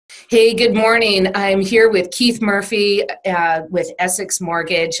Hey, good morning. I'm here with Keith Murphy with Essex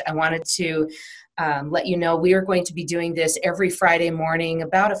Mortgage. I wanted to let you know we are going to be doing this every Friday morning,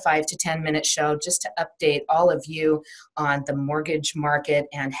 about a 5 to 10 minute show, just to update all of you on the mortgage market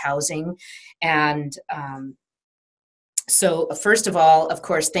and housing. And so first of all, of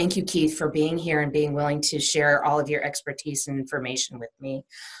course, thank you, Keith, for being here and being willing to share all of your expertise and information with me.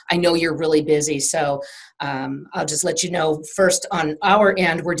 I know you're really busy, so I'll just let you know first on our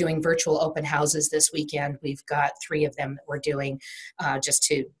end, we're doing virtual open houses this weekend. We've got 3 of them that we're doing just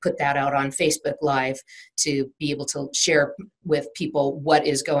to put that out on Facebook Live to be able to share with people what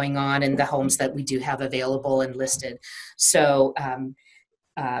is going on in the homes that we do have available and listed. So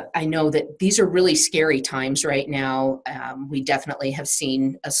I know that these are really scary times right now. We definitely have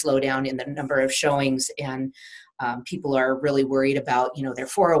seen a slowdown in the number of showings, and people are really worried about, their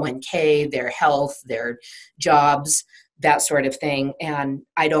 401k, their health, their jobs, that sort of thing. And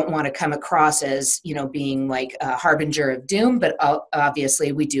I don't want to come across as, being like a harbinger of doom, but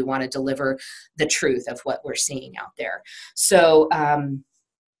obviously we do want to deliver the truth of what we're seeing out there. So,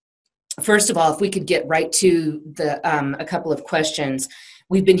 first of all, if we could get right to a couple of questions.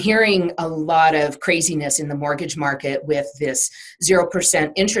 We've been hearing a lot of craziness in the mortgage market with this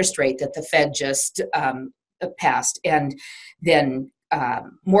 0% interest rate that the Fed just passed. And then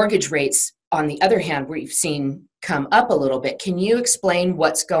mortgage rates, on the other hand, we've seen come up a little bit. Can you explain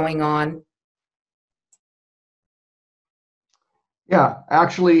what's going on? Yeah,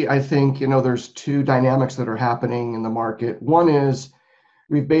 actually, I think, there's two dynamics that are happening in the market. One is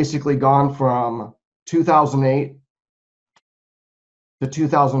we've basically gone from 2008 to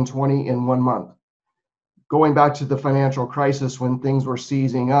 2020 in 1 month. Going back to the financial crisis when things were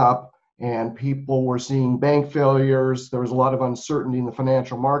seizing up and people were seeing bank failures, there was a lot of uncertainty in the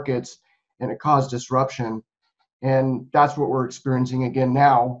financial markets and it caused disruption. And that's what we're experiencing again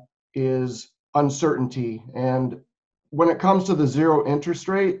now is uncertainty. And when it comes to the zero interest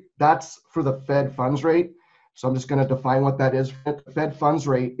rate, that's for the Fed funds rate. So I'm just going to define what that is. The Fed funds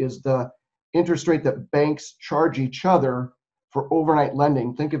rate is the interest rate that banks charge each other for overnight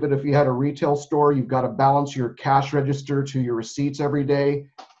lending. Think of it, if you had a retail store, you've got to balance your cash register to your receipts every day,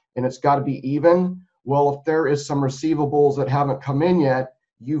 and it's got to be even. Well, if there is some receivables that haven't come in yet,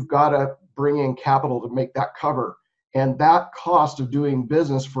 you've got to bring in capital to make that cover. And that cost of doing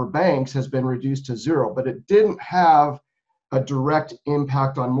business for banks has been reduced to zero, but it didn't have a direct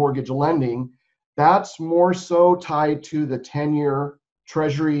impact on mortgage lending. That's more so tied to the 10-year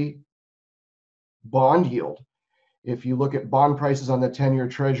Treasury bond yield. If you look at bond prices on the 10-year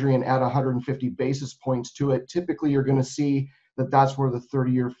Treasury and add 150 basis points to it, typically you're going to see that that's where the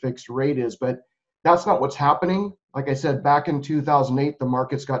 30-year fixed rate is. But that's not what's happening. Like I said, back in 2008, the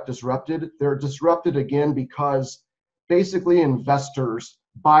markets got disrupted. They're disrupted again because basically investors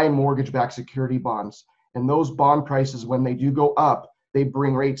buy mortgage-backed security bonds. And those bond prices, when they do go up, they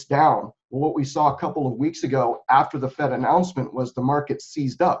bring rates down. Well, what we saw a couple of weeks ago after the Fed announcement was the market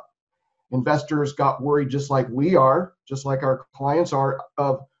seized up. Investors got worried just like we are, just like our clients are,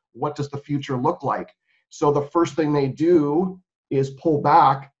 of what does the future look like. So the first thing they do is pull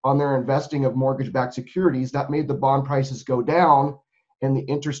back on their investing of mortgage-backed securities. That made the bond prices go down and the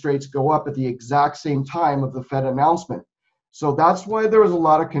interest rates go up at the exact same time of the Fed announcement. So that's why there was a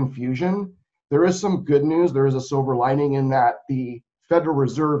lot of confusion. There is some good news. There is a silver lining in that the Federal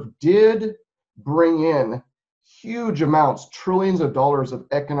Reserve did bring in huge amounts, trillions of dollars of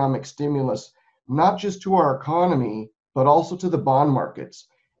economic stimulus, not just to our economy, but also to the bond markets.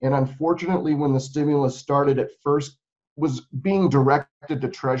 And unfortunately, when the stimulus started, at first was being directed to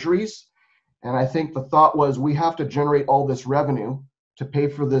treasuries. And I think the thought was we have to generate all this revenue to pay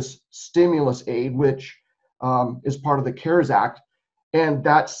for this stimulus aid, which is part of the CARES Act. And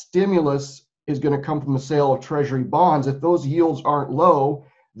that stimulus is going to come from the sale of treasury bonds. If those yields aren't low,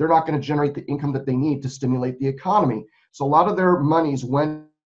 they're not going to generate the income that they need to stimulate the economy. So a lot of their monies went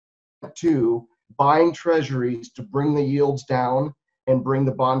to buying treasuries to bring the yields down and bring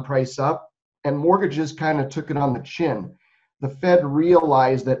the bond price up. And mortgages kind of took it on the chin. The Fed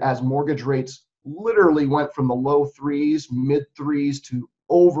realized that as mortgage rates literally went from the low threes, mid threes to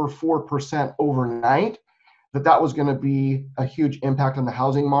over 4% overnight, that was going to be a huge impact on the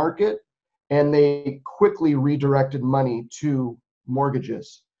housing market. And they quickly redirected money to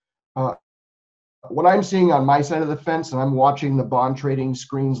mortgages. What I'm seeing on my side of the fence, and I'm watching the bond trading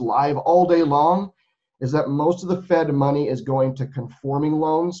screens live all day long, is that most of the Fed money is going to conforming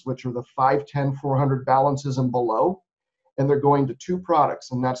loans, which are the 5, 10, 400 balances and below. And they're going to two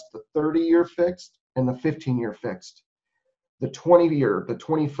products, and that's the 30-year fixed and the 15-year fixed. The 20-year, the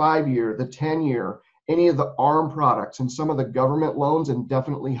 25-year, the 10-year, any of the ARM products and some of the government loans and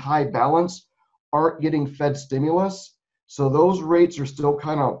definitely high balance aren't getting Fed stimulus. So those rates are still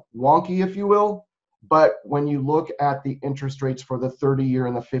kind of wonky, if you will. But when you look at the interest rates for the 30-year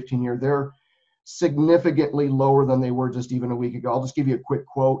and the 15-year, they're significantly lower than they were just even a week ago. I'll just give you a quick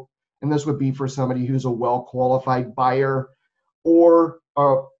quote, and this would be for somebody who's a well-qualified buyer or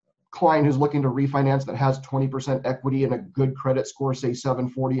a client who's looking to refinance that has 20% equity and a good credit score, say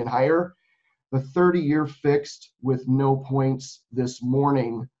 740 and higher. The 30-year fixed with no points this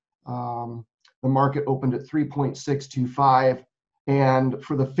morning, the market opened at 3.625, and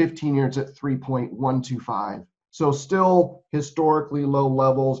for the 15-year, it's at 3.125. So still historically low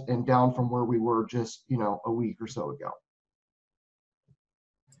levels and down from where we were just, a week or so ago.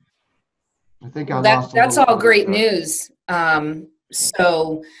 I think I Well, lost a that's little all bit great of the, news.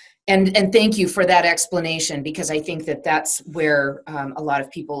 And thank you for that explanation, because I think that that's where a lot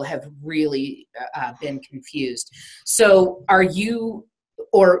of people have really been confused. So are you,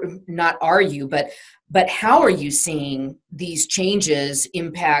 or not are you, but how are you seeing these changes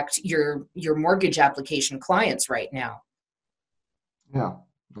impact your mortgage application clients right now? Yeah,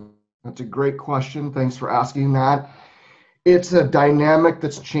 that's a great question. Thanks for asking that. It's a dynamic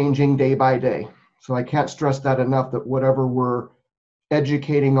that's changing day by day. So I can't stress that enough, that whatever we're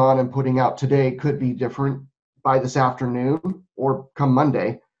educating on and putting out today could be different by this afternoon or come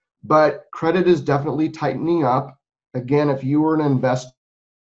Monday. But credit is definitely tightening up. Again, if you were an investor,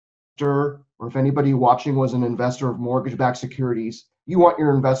 or if anybody watching was an investor of mortgage-backed securities, you want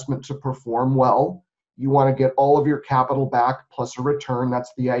your investment to perform well. You want to get all of your capital back plus a return.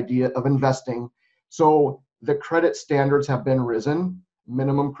 That's the idea of investing. So the credit standards have been risen.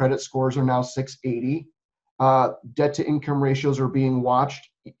 Minimum credit scores are now 680. Debt to income ratios are being watched.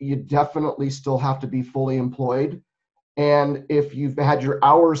 You definitely still have to be fully employed. And if you've had your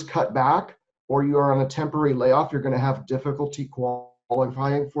hours cut back or you are on a temporary layoff, you're going to have difficulty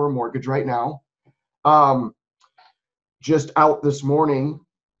qualifying for a mortgage right now. Just out this morning,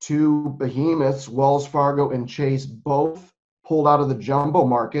 two behemoths, Wells Fargo and Chase, both pulled out of the jumbo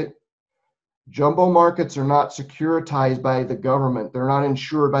market. Jumbo markets are not securitized by the government. They're not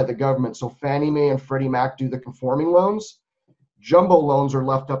insured by the government. So Fannie Mae and Freddie Mac do the conforming loans. Jumbo loans are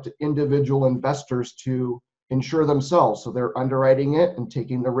left up to individual investors to insure themselves. So they're underwriting it and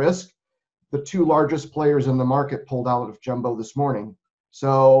taking the risk. The two largest players in the market pulled out of jumbo this morning.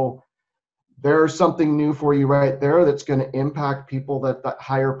 So there's something new for you right there that's going to impact people that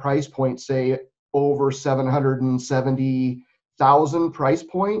higher price point, say over 770,000 price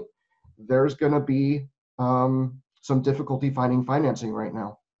point. There's going to be some difficulty finding financing right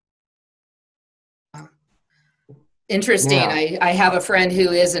now. Interesting. Yeah. I have a friend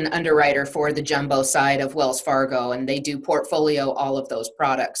who is an underwriter for the jumbo side of Wells Fargo, and they do portfolio all of those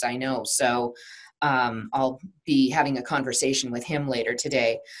products, I know. So I'll be having a conversation with him later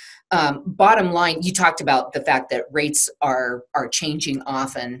today. Bottom line, you talked about the fact that rates are changing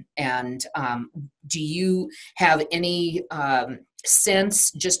often. And do you have any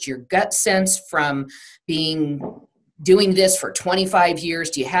sense, just your gut sense from doing this for 25 years,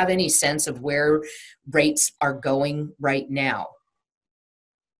 do you have any sense of where rates are going right now?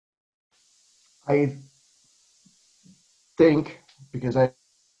 I think, because I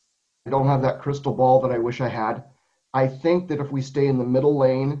don't have that crystal ball that I wish I had, I think that if we stay in the middle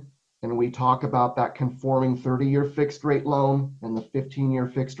lane and we talk about that conforming 30-year fixed rate loan and the 15-year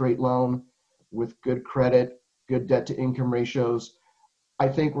fixed rate loan with good credit, good debt to income ratios, I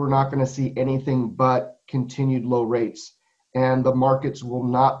think we're not going to see anything but continued low rates. And the markets will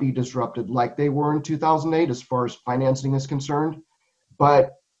not be disrupted like they were in 2008 as far as financing is concerned.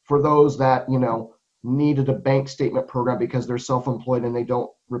 But for those that, needed a bank statement program because they're self-employed and they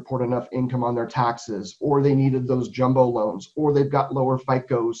don't report enough income on their taxes, or they needed those jumbo loans, or they've got lower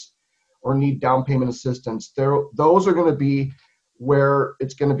FICOs or need down payment assistance, those are going to be where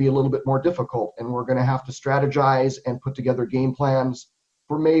it's going to be a little bit more difficult. And we're going to have to strategize and put together game plans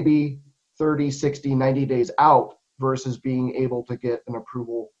for maybe 30, 60, 90 days out versus being able to get an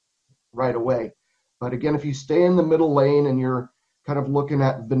approval right away. But again, if you stay in the middle lane and you're kind of looking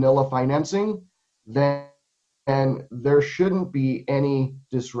at vanilla financing, then there shouldn't be any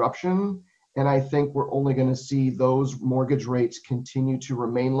disruption. And I think we're only going to see those mortgage rates continue to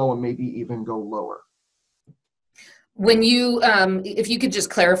remain low and maybe even go lower. When you, if you could just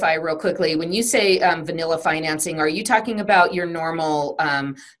clarify real quickly, when you say vanilla financing, are you talking about your normal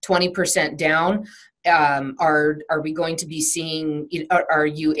 20% down? Are we going to be seeing, are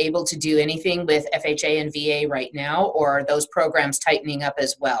you able to do anything with FHA and VA right now, or are those programs tightening up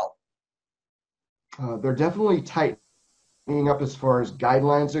as well? They're definitely tightening up as far as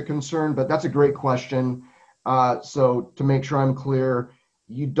guidelines are concerned, but that's a great question. So to make sure I'm clear,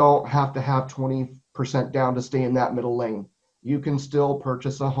 you don't have to have 20% down to stay in that middle lane. You can still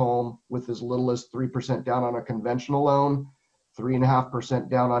purchase a home with as little as 3% down on a conventional loan, 3.5%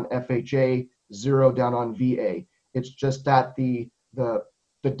 down on FHA, zero down on VA. It's just that the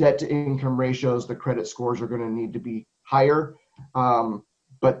debt to income ratios, the credit scores are going to need to be higher.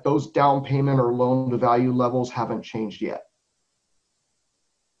 But those down payment or loan to value levels haven't changed yet.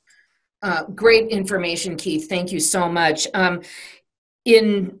 Great information, Keith. Thank you so much.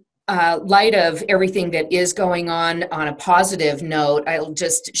 In light of everything that is going on a positive note, I'll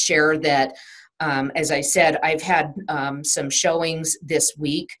just share that, as I said, I've had some showings this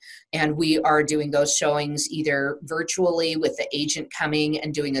week, and we are doing those showings either virtually with the agent coming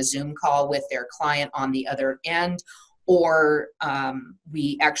and doing a Zoom call with their client on the other end, or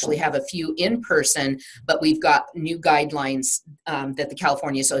we actually have a few in person, but we've got new guidelines that the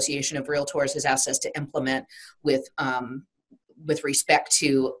California Association of Realtors has asked us to implement with respect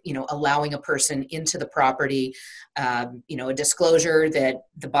to, allowing a person into the property, a disclosure that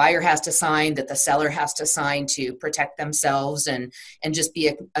the buyer has to sign, that the seller has to sign to protect themselves, and just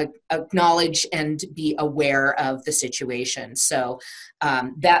be acknowledge and be aware of the situation. So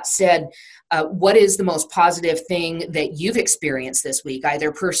that said, what is the most positive thing that you've experienced this week,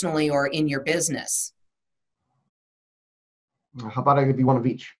 either personally or in your business? How about I give you one of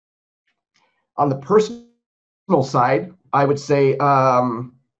each? On the personal side, I would say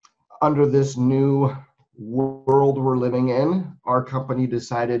under this new world we're living in, our company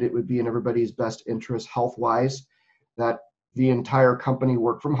decided it would be in everybody's best interest health-wise that the entire company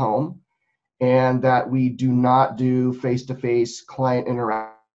work from home, and that we do not do face-to-face client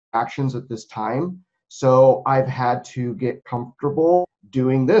interactions at this time. So I've had to get comfortable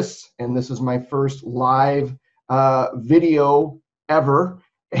doing this, and this is my first live video ever.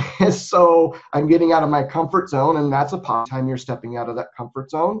 So I'm getting out of my comfort zone, and that's a positive time you're stepping out of that comfort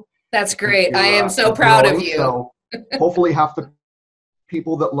zone. That's great. I am so proud of you. So hopefully half the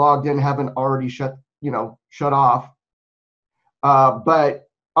people that logged in haven't already shut off. But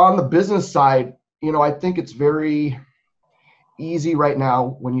on the business side, I think it's very easy right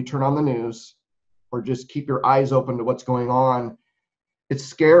now when you turn on the news or just keep your eyes open to what's going on. It's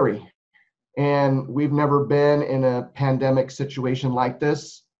scary. And we've never been in a pandemic situation like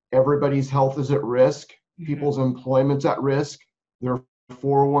this. Everybody's health is at risk. People's employment's at risk. Their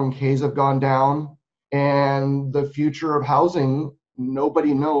 401ks have gone down. And the future of housing,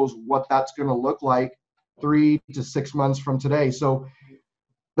 nobody knows what that's going to look like 3 to 6 months from today. So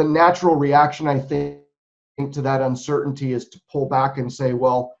the natural reaction, I think, to that uncertainty is to pull back and say,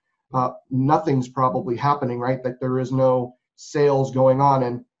 well, nothing's probably happening, right? That there is no sales going on.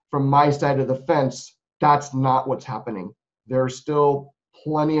 And from my side of the fence, that's not what's happening. There are still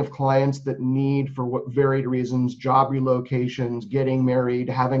plenty of clients that need, for what varied reasons, job relocations, getting married,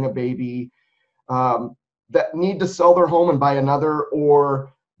 having a baby, that need to sell their home and buy another,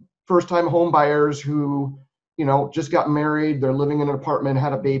 or first-time home buyers who, just got married, they're living in an apartment,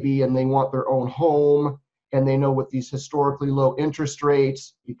 had a baby, and they want their own home, and they know with these historically low interest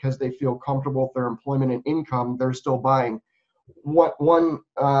rates, because they feel comfortable with their employment and income, they're still buying. One,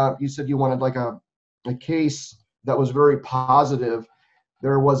 you said you wanted like a case that was very positive.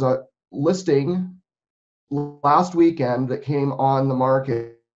 There was a listing last weekend that came on the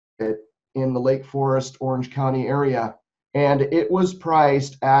market in the Lake Forest, Orange County area, and it was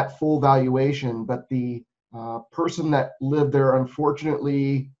priced at full valuation, but the person that lived there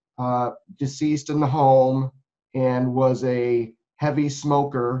unfortunately deceased in the home and was a heavy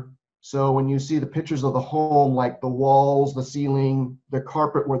smoker. So when you see the pictures of the home, like the walls, the ceiling, the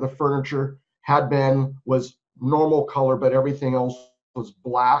carpet where the furniture had been was normal color, but everything else was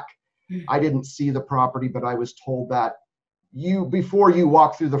black. I didn't see the property, but I was told that before you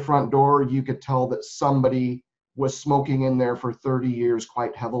walk through the front door, you could tell that somebody was smoking in there for 30 years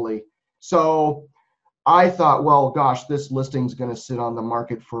quite heavily. So I thought, well, gosh, this listing's going to sit on the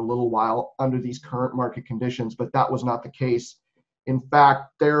market for a little while under these current market conditions, but that was not the case. In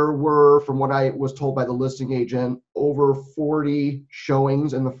fact, there were, from what I was told by the listing agent, over 40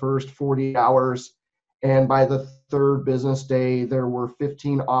 showings in the first 40 hours. And by the third business day, there were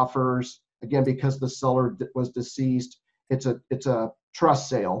 15 offers. Again, because the seller was deceased, it's a trust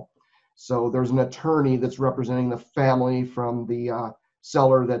sale. So there's an attorney that's representing the family from the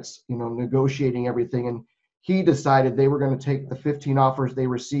seller that's negotiating everything. And he decided they were going to take the 15 offers they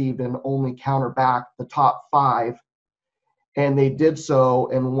received and only counter back the top 5. And they did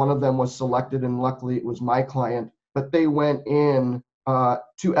so, and one of them was selected, and luckily it was my client, but they went in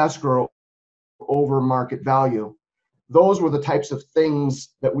to escrow over market value. those were the types of things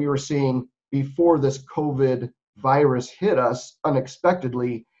that we were seeing before this COVID virus hit us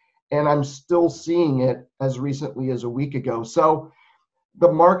unexpectedly. And I'm still seeing it as recently as a week ago. So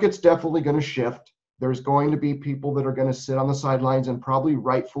the market's definitely going to shift. There's going to be people that are going to sit on the sidelines, and probably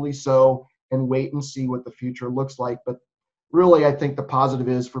rightfully so, and wait and see what the future looks like. But really, I think the positive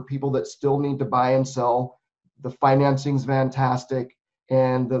is for people that still need to buy and sell, the financing's fantastic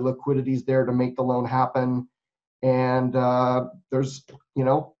and the liquidity's there to make the loan happen. And there's,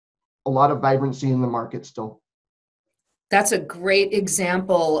 a lot of vibrancy in the market still. That's a great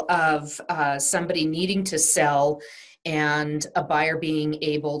example of somebody needing to sell and a buyer being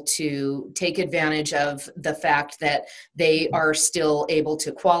able to take advantage of the fact that they are still able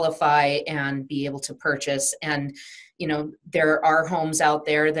to qualify and be able to purchase. And, there are homes out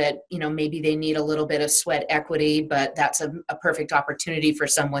there that, maybe they need a little bit of sweat equity, but that's a perfect opportunity for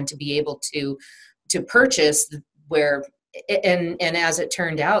someone to be able to purchase where, and as it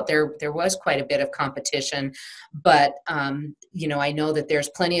turned out, there was quite a bit of competition, but I know that there's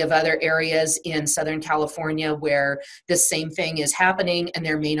plenty of other areas in Southern California where this same thing is happening, and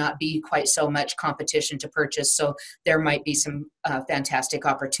there may not be quite so much competition to purchase. So there might be some fantastic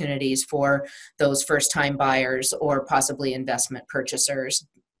opportunities for those first-time buyers or possibly investment purchasers.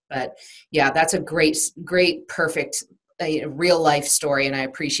 But yeah, that's a great, perfect, real life story, and I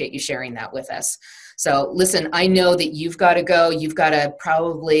appreciate you sharing that with us. So listen, I know that you've got to go. You've got to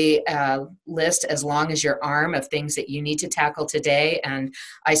probably list as long as your arm of things that you need to tackle today, and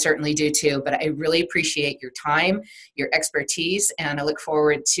I certainly do too. But I really appreciate your time, your expertise, and I look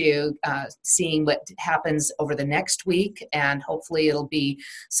forward to seeing what happens over the next week. And hopefully it'll be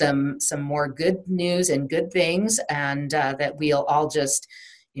some more good news and good things, and that we'll all just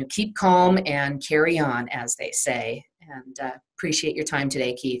keep calm and carry on, as they say. And appreciate your time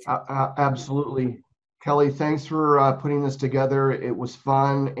today, Keith. Absolutely. Kelly, thanks for putting this together. It was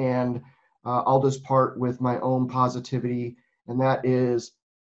fun, and I'll just part with my own positivity, and that is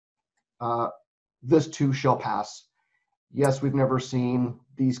this too shall pass. Yes, we've never seen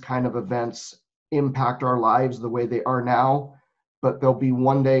these kind of events impact our lives the way they are now, but there'll be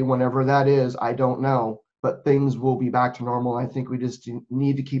one day, whenever that is, I don't know, but things will be back to normal. I think we just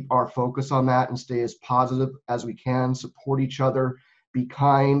need to keep our focus on that and stay as positive as we can, support each other, be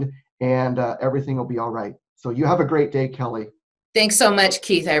kind, and everything will be all right. So you have a great day, Kelly. Thanks so much,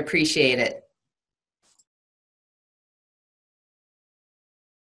 Keith. I appreciate it.